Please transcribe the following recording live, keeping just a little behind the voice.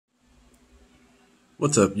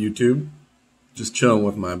What's up, YouTube? Just chilling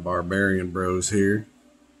with my barbarian bros here.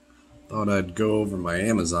 Thought I'd go over my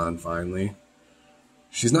Amazon finally.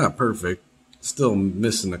 She's not perfect. Still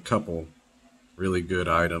missing a couple really good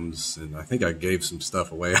items, and I think I gave some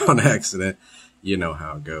stuff away on accident. You know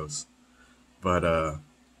how it goes. But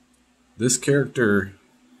this character,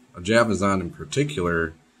 Javazon in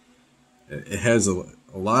particular, it has a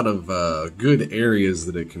lot of good areas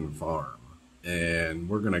that it can farm. And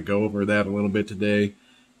we're going to go over that a little bit today.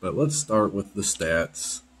 But let's start with the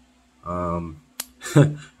stats.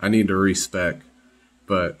 I need to respec,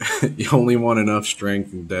 but you only want enough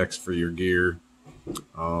strength and dex for your gear.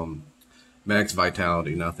 Max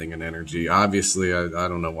vitality, nothing in energy. Obviously, I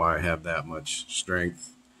don't know why I have that much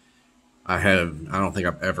strength. I don't think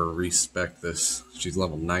I've ever respec'd this. She's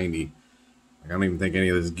level 90. I don't even think any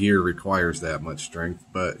of this gear requires that much strength,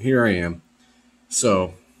 but here I am.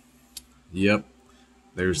 So, yep,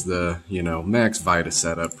 there's the, max Vita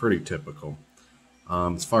setup, pretty typical.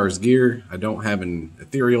 As far as gear, I don't have an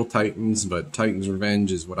Ethereal Titans, but Titan's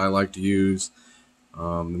Revenge is what I like to use.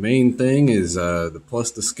 The main thing is the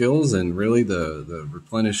plus the skills and really the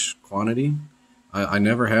replenish quantity. I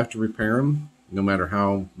never have to repair them, no matter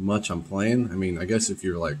how much I'm playing. I mean, I guess if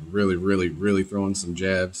you're like really throwing some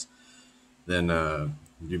jabs, then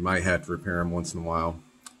you might have to repair them once in a while.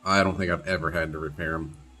 I don't think I've ever had to repair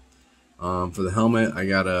them. For the helmet, I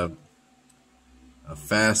got a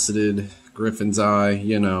faceted Griffin's Eye,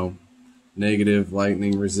 negative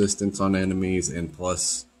lightning resistance on enemies and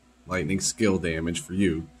plus lightning skill damage for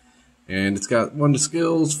you. And it's got one of the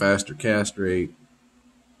skills, faster cast rate.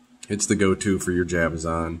 It's the go-to for your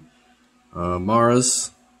Javazon.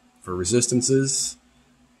 Mara's for resistances,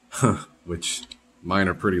 which mine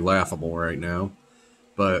are pretty laughable right now.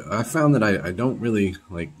 But I found that I don't really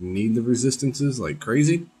need the resistances like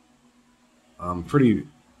crazy. Pretty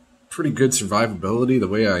good survivability the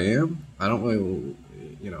way I am. I don't really,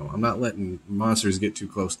 I'm not letting monsters get too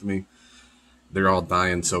close to me. They're all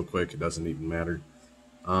dying so quick it doesn't even matter.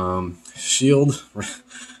 Shield,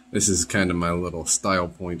 this is kind of my little style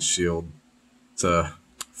point shield. It's a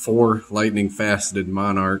 4 lightning faceted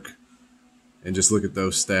monarch, and just look at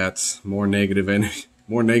those stats. More negative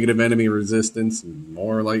enemy resistance, and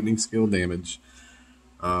more lightning skill damage.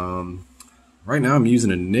 Right now I'm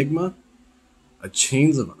using Enigma. A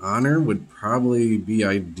Chains of Honor would probably be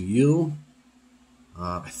ideal.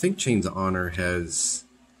 I think Chains of Honor has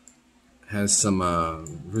some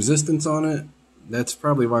resistance on it. That's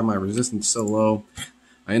probably why my resistance is so low.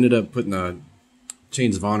 I ended up putting a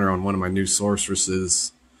Chains of Honor on one of my new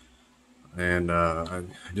sorceresses, and I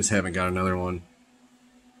just haven't got another one.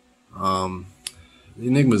 The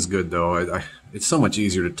Enigma's good though. It's so much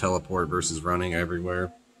easier to teleport versus running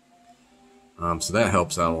everywhere. So that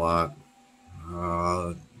helps out a lot.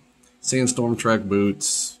 Sandstorm Trek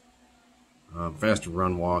boots, faster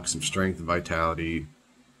run walk, some strength and vitality,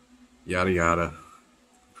 yada yada.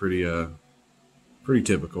 Pretty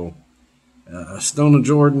typical. Stone of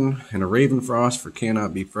Jordan and a Ravenfrost for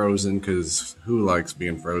cannot be frozen, because who likes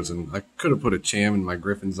being frozen? I could have put a Cham in my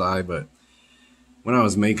Griffin's Eye, but when I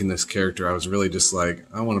was making this character, I was really just like,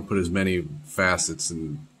 I want to put as many facets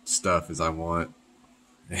and stuff as I want,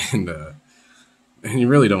 and you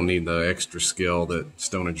really don't need the extra skill that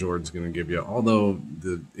Stone of Jordan's going to give you. Although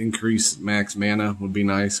the increased max mana would be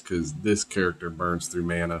nice, because this character burns through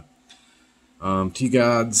mana.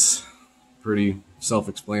 T-Gods, pretty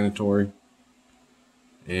self-explanatory.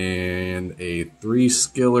 And a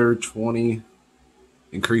 3-skiller, 20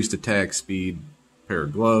 increased attack speed pair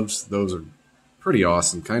of gloves. Those are pretty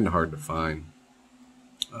awesome, kind of hard to find.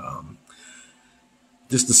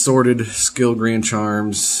 Just assorted skill grand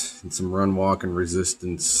charms and some run walk and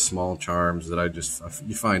resistance small charms that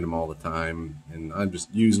you find them all the time, and I'm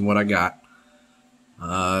just using what I got.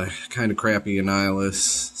 Kind of crappy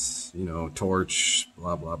Annihilus, torch,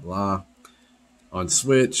 blah blah blah. On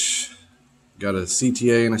Switch, got a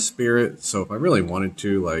CTA and a Spirit, so if I really wanted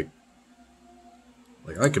to, like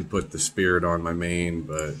I could put the Spirit on my main,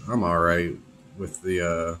 but I'm alright with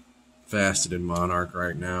the faceted Monarch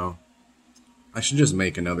right now. I should just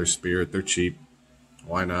make another Spirit. They're cheap.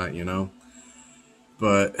 Why not,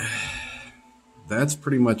 But that's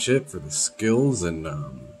pretty much it for the skills and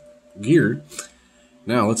gear.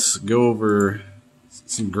 Now let's go over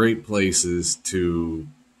some great places to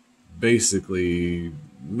basically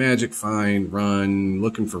magic find, run,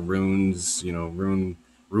 looking for runes,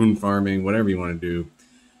 rune farming, whatever you want to do.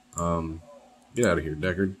 Get out of here,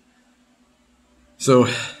 Deckard. So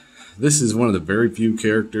this is one of the very few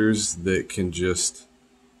characters that can just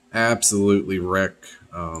absolutely wreck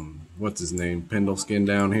what's his name, Pindle skin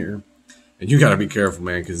down here. And you gotta be careful,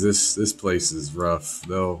 man, because this place is rough.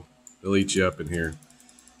 They'll eat you up in here.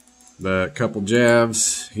 But a couple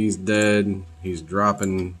jabs, he's dead. He's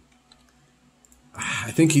dropping.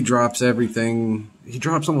 I think he drops everything. He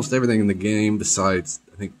drops almost everything in the game besides,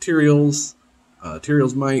 I think, Tyrael's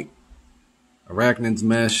Might, Arachnid's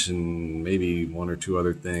Mesh, and maybe one or two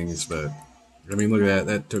other things. But I mean, look at that.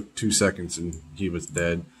 That took 2 seconds and he was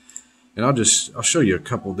dead. And I'll show you a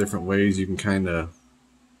couple different ways you can kind of.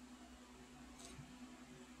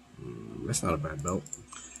 That's not a bad belt.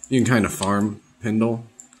 You can kind of farm Pindle.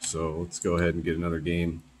 So let's go ahead and get another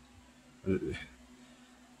game.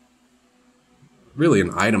 Really,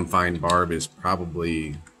 an item find barb is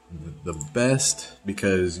probably the best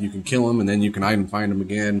because you can kill him and then you can item find him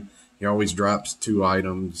again. He always drops 2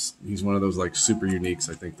 items. He's one of those like super uniques,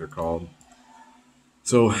 I think they're called.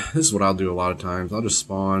 So this is what I'll do a lot of times. I'll just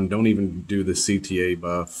spawn, don't even do the CTA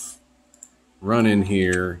buff. Run in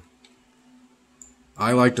here.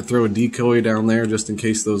 I like to throw a decoy down there just in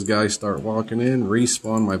case those guys start walking in.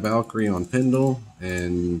 Respawn my Valkyrie on Pindle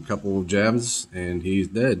and a couple of jabs and he's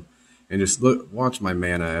dead. And just watch my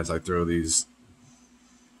mana as I throw these.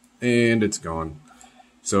 And it's gone.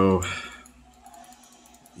 So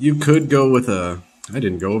you could go with a... I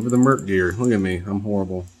didn't go over the Merc gear. Look at me. I'm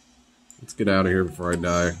horrible. Let's get out of here before I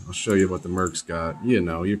die. I'll show you what the Merc's got. You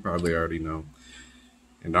know. You probably already know.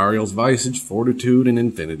 And Ariel's Visage, Fortitude, and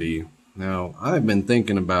Infinity. Now, I've been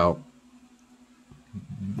thinking about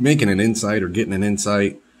making an insight or getting an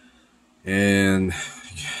insight. And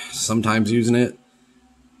sometimes using it.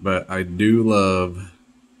 But I do love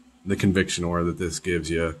the conviction aura that this gives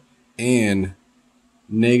you. And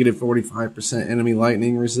negative 45% enemy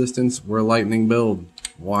lightning resistance. We're a lightning build.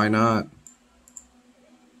 Why not?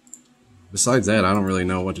 Besides that, I don't really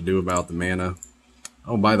know what to do about the mana.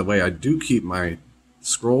 Oh, by the way, I do keep my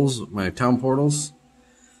scrolls, my town portals,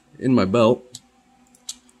 in my belt.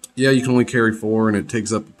 Yeah, you can only carry 4 and it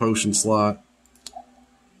takes up a potion slot.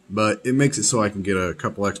 But it makes it so I can get a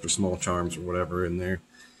couple extra small charms or whatever in there.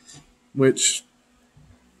 Which,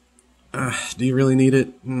 do you really need it?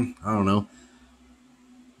 I don't know.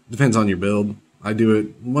 Depends on your build. I do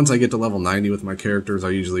it, once I get to level 90 with my characters, I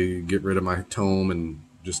usually get rid of my tome and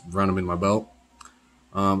just run them in my belt.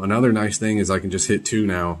 Another nice thing is I can just hit 2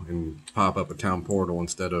 now and pop up a town portal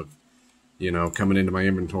instead of, you know, coming into my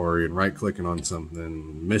inventory and right-clicking on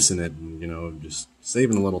something, missing it, and, you know, just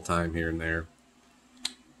saving a little time here and there.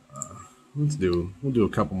 We'll do a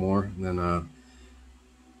couple more, and then,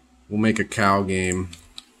 we'll make a cow game,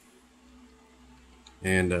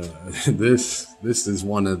 and this is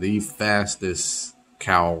one of the fastest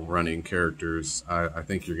cow running characters I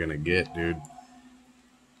think you're gonna get, dude.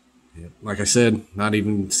 Yeah, like I said, not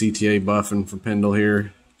even CTA buffing for Pindle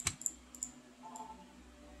here.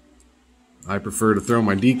 I prefer to throw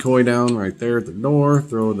my decoy down right there at the door,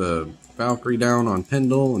 throw the Valkyrie down on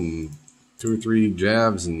Pindle, and 2 or 3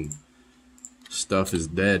 jabs, and stuff is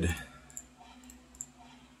dead.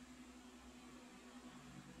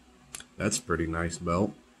 That's a pretty nice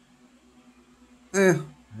belt. Yeah,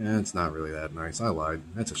 it's not really that nice. I lied.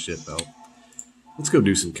 That's a shit belt. Let's go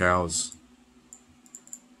do some cows.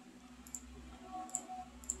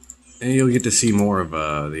 And you'll get to see more of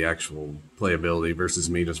the actual playability versus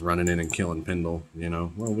me just running in and killing Pindle, you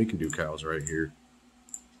know. Well, we can do cows right here.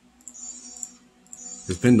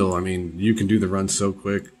 Because Pindle, I mean, you can do the run so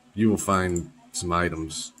quick, you will find some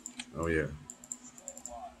items. Oh, yeah.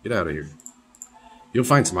 Get out of here. You'll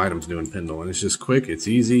find some items doing Pindle, and it's just quick, it's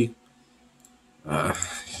easy.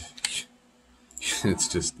 It's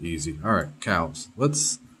just easy. Alright, cows.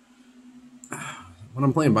 Let's... When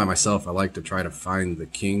I'm playing by myself, I like to try to find the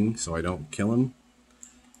king so I don't kill him.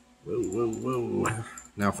 Whoa, whoa, whoa.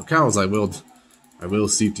 Now for cows, I will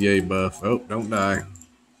CTA buff. Oh, don't die.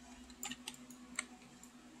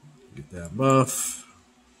 Get that buff.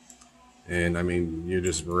 And, I mean, you're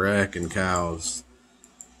just wrecking cows.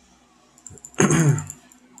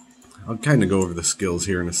 I'll kind of go over the skills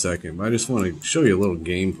here in a second, but I just want to show you a little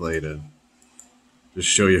gameplay to just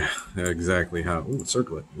show you exactly how, ooh,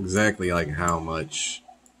 circle it, exactly like how much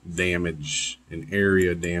damage and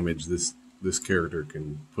area damage this character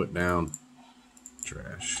can put down.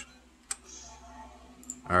 Trash.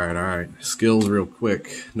 Alright, skills real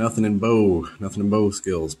quick. Nothing in bow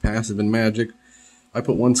skills. Passive and magic. I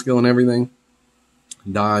put 1 skill in everything.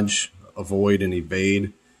 Dodge, avoid, and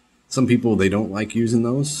evade. Some people, they don't like using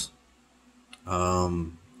those.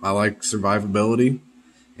 I like survivability,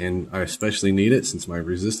 and I especially need it since my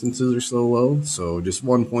resistances are so low. So just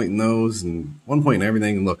 1 point in those and 1 point in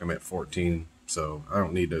everything. And look, I'm at 14, so I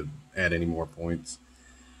don't need to add any more points.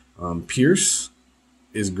 Pierce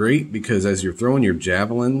is great because as you're throwing your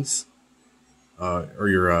javelins, or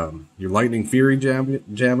your lightning fury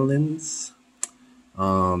javelins.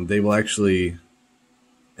 They will actually,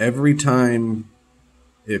 every time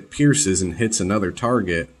it pierces and hits another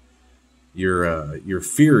target, your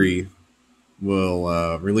fury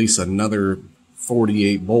will release another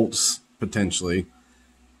 48 bolts potentially,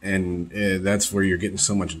 and that's where you're getting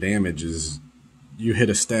so much damage. Is you hit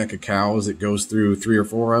a stack of cows, it goes through 3 or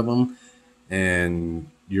 4 of them, and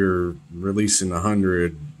you're releasing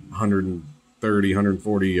 100, 130,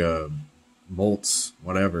 140 bolts,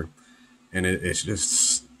 whatever. And it's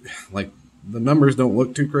just like the numbers don't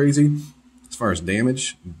look too crazy as far as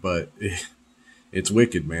damage, but it's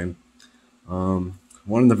wicked, man.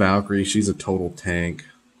 One in the Valkyrie, she's a total tank,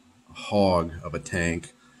 a hog of a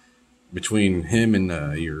tank. Between him and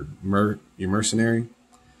your mercenary,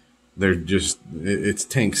 they're just, it's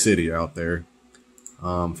tank city out there.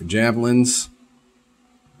 For javelins,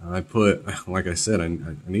 I put, like I said, I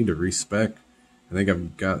need to respec. I think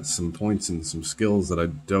I've got some points and some skills that I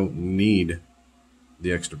don't need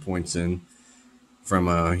the extra points in from,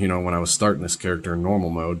 you know, when I was starting this character in normal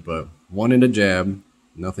mode. But 1 into jab,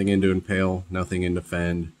 nothing into impale, nothing into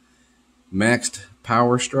fend. Maxed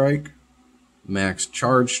power strike, maxed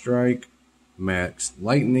charge strike, maxed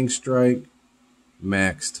lightning strike,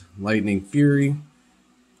 maxed lightning fury,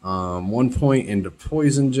 1 point into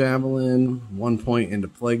poison javelin, 1 point into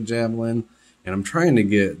plague javelin, and I'm trying to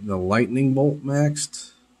get the lightning bolt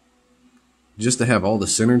maxed just to have all the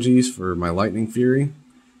synergies for my lightning fury.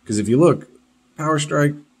 Because if you look, power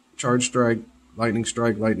strike, charge strike,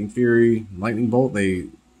 lightning fury, lightning bolt,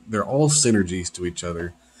 they're all synergies to each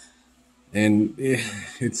other. And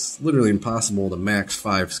it's literally impossible to max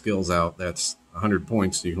 5 skills out. That's 100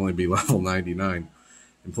 points. So you can only be level 99.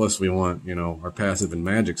 And plus we want, you know, our passive and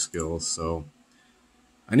magic skills. So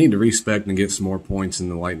I need to respec and get some more points in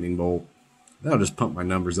the lightning bolt. That'll just pump my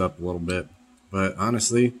numbers up a little bit. But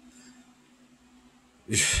honestly,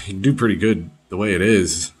 you can do pretty good the way it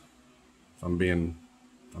is. If I'm being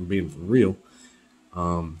for real.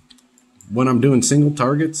 When I'm doing single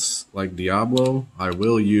targets like Diablo, I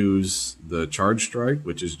will use the charge strike,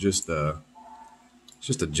 which is just a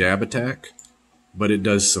jab attack, but it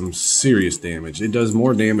does some serious damage. It does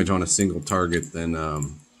more damage on a single target than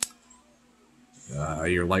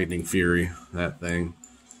your lightning fury, that thing.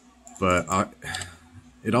 But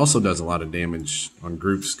it also does a lot of damage on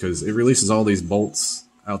groups because it releases all these bolts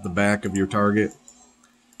out the back of your target,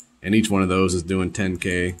 and each one of those is doing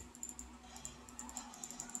 10k.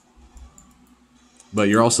 But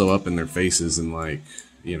you're also up in their faces and, like,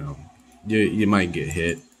 you know, you might get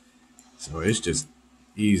hit. So it's just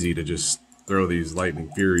easy to just throw these lightning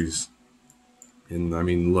furies. And I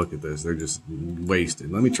mean, look at this. They're just wasted.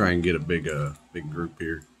 Let me try and get a big group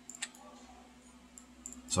here.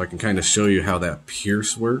 So I can kind of show you how that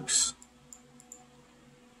pierce works.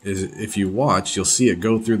 Is if you watch, you'll see it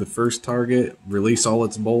go through the first target, release all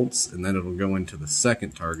its bolts, and then it'll go into the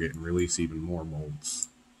second target and release even more bolts.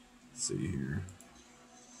 Let's see here.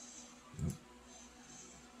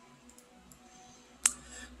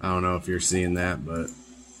 I don't know if you're seeing that, but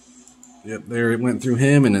yep, there it went through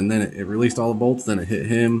him, and then it released all the bolts, then it hit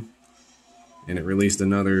him, and it released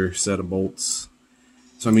another set of bolts.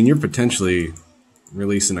 So, I mean, you're potentially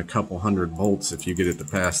releasing a couple hundred bolts if you get it to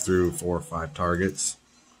pass through 4 or 5 targets.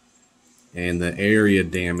 And the area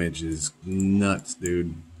damage is nuts,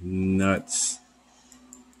 dude. Nuts.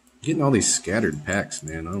 Getting all these scattered packs,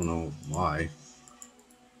 man. I don't know why.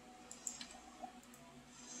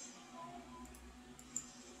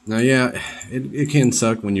 Now, yeah, it can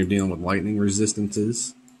suck when you're dealing with lightning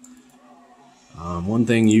resistances. One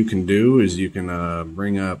thing you can do is you can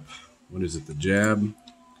bring up, what is it, the jab.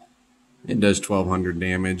 It does 1200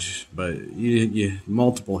 damage, but you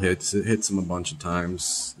multiple hits. It hits them a bunch of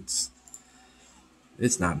times.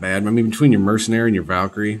 It's not bad. I mean, between your mercenary and your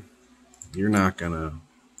Valkyrie, you're not gonna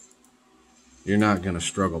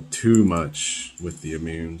struggle too much with the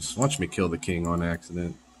immunes. Watch me kill the king on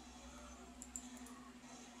accident.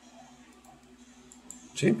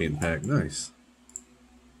 Champion pack, nice.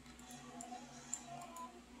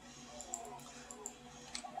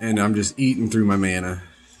 And I'm just eating through my mana.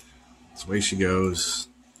 That's the way she goes.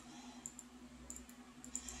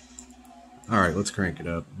 Alright, let's crank it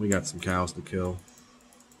up. We got some cows to kill.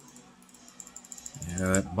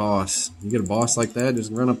 Yeah, that boss. You get a boss like that,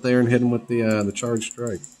 just run up there and hit him with the charge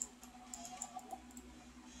strike.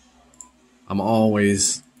 I'm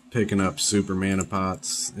always picking up super mana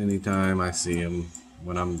pots anytime I see them.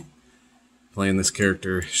 When I'm playing this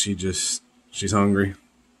character, she's hungry.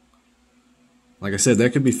 Like I said,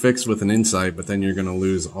 that could be fixed with an insight, but then you're going to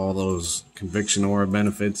lose all those conviction aura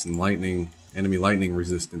benefits and lightning enemy lightning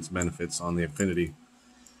resistance benefits on the Infinity.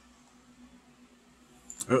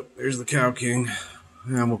 Oh, there's the Cow King.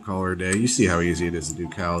 Yeah, we'll call her a day. You see how easy it is to do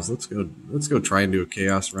cows. Let's go try and do a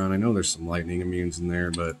chaos run. I know there's some lightning immunes in there,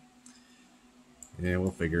 but yeah,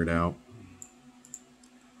 we'll figure it out.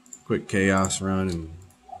 Quick chaos run, and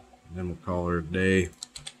then we'll call her a day.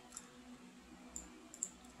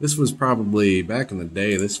 This was probably, back in the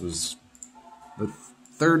day, this was the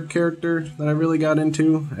third character that I really got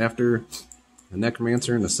into after the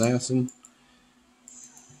Necromancer and Assassin.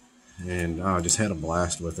 And I just had a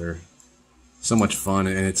blast with her. So much fun,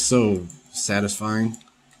 and it's so satisfying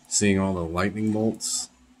seeing all the lightning bolts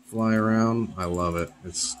fly around. I love it.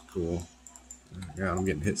 It's cool. God, I'm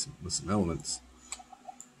getting hit with some elements.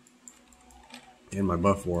 And my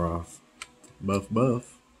buff wore off.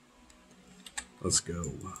 Buff. Let's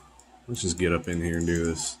go. Let's just get up in here and do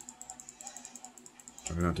this.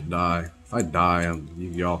 Try not to die. If I die,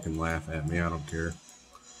 y'all can laugh at me. I don't care.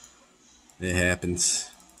 It happens.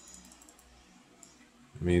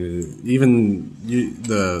 I mean, even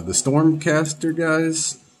the Stormcaster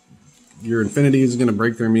guys, your Infinity is going to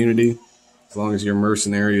break their immunity as long as your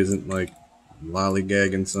mercenary isn't like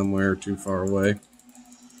lollygagging somewhere too far away.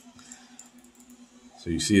 So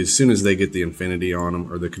you see, as soon as they get the Infinity on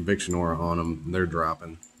them, or the Conviction Aura on them, they're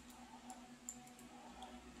dropping.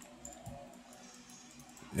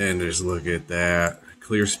 And just look at that.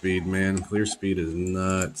 Clear speed, man. Clear speed is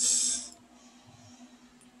nuts.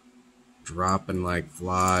 Dropping like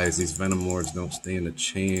flies. These Venom Lords don't stand a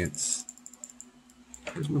chance.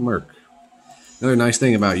 Here's my Merc. Another nice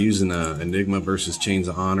thing about using Enigma versus Chains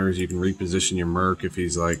of Honor is you can reposition your Merc if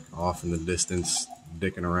he's like off in the distance,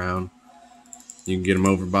 dicking around. You can get him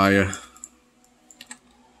over by you.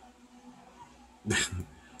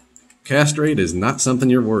 Cast rate is not something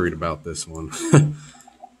you're worried about this one.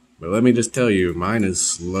 But let me just tell you, mine is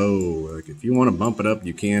slow. Like, if you want to bump it up,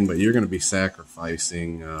 you can, but you're going to be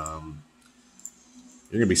sacrificing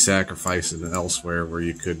elsewhere where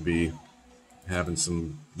you could be having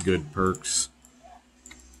some good perks.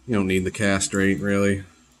 You don't need the cast rate, really.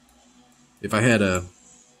 If I had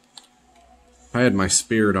my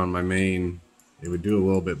Spirit on my main, it would do a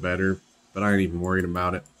little bit better, but I ain't even worried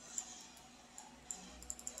about it.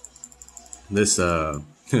 This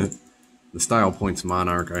the Style Points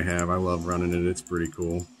Monarch I have, I love running it. It's pretty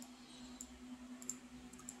cool.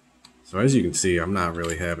 So as you can see, I'm not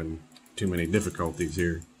really having too many difficulties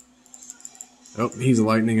here. Oh, he's a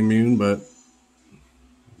lightning immune, but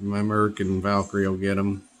my Merc and Valkyrie will get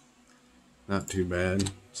him. Not too bad.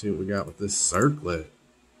 Let's see what we got with this Circlet.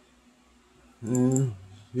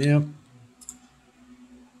 Yep.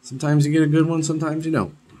 Sometimes you get a good one, sometimes you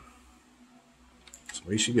don't. That's the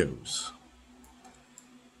way she goes.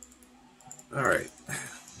 Alright,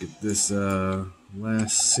 get this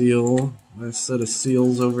last set of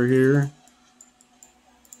seals over here.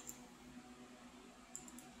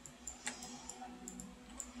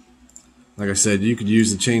 Like I said, you could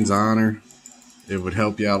use the Chains of Honor. It would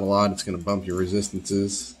help you out a lot. It's going to bump your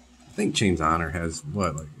resistances. I think Chains of Honor has,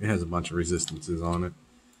 it has a bunch of resistances on it.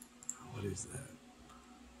 What is that?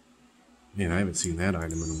 Man, I haven't seen that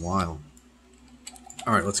item in a while.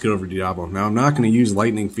 Alright, let's get over to Diablo. Now, I'm not going to use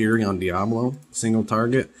Lightning Fury on Diablo, single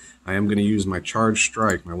target. I am going to use my Charge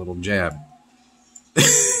Strike, my little jab.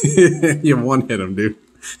 You one-hit him, dude.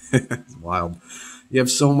 It's wild. You have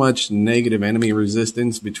so much negative enemy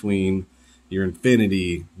resistance between your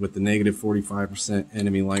Infinity with the negative 45%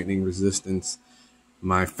 enemy lightning resistance,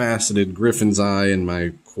 my faceted Griffin's Eye, and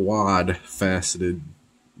my quad faceted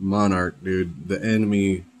Monarch, dude. The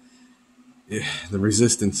enemy... the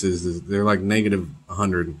resistances, they're like negative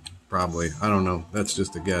 100, probably. I don't know. That's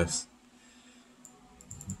just a guess.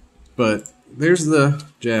 But there's the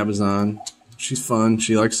Javazon. She's fun.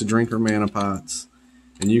 She likes to drink her mana pots.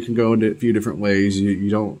 And you can go a few different ways.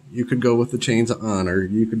 You could go with the Chains of Honor.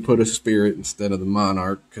 You could put a Spirit instead of the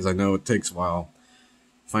Monarch, because I know it takes a while.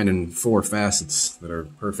 Finding 4 facets that are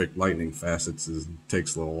perfect lightning facets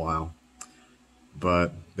takes a little while.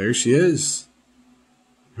 But there she is.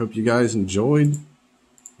 Hope you guys enjoyed,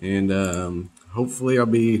 and hopefully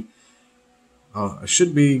I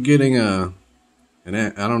should be getting I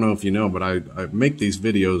don't know if you know, but I make these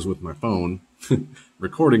videos with my phone,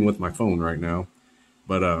 recording with my phone right now,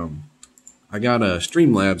 but I got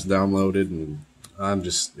Streamlabs downloaded, and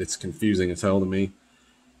it's confusing as hell to me,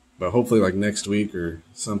 but hopefully like next week or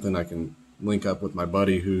something I can link up with my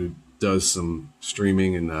buddy who does some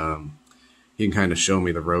streaming, and he can kind of show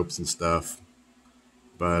me the ropes and stuff.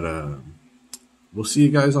 But we'll see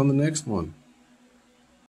you guys on the next one.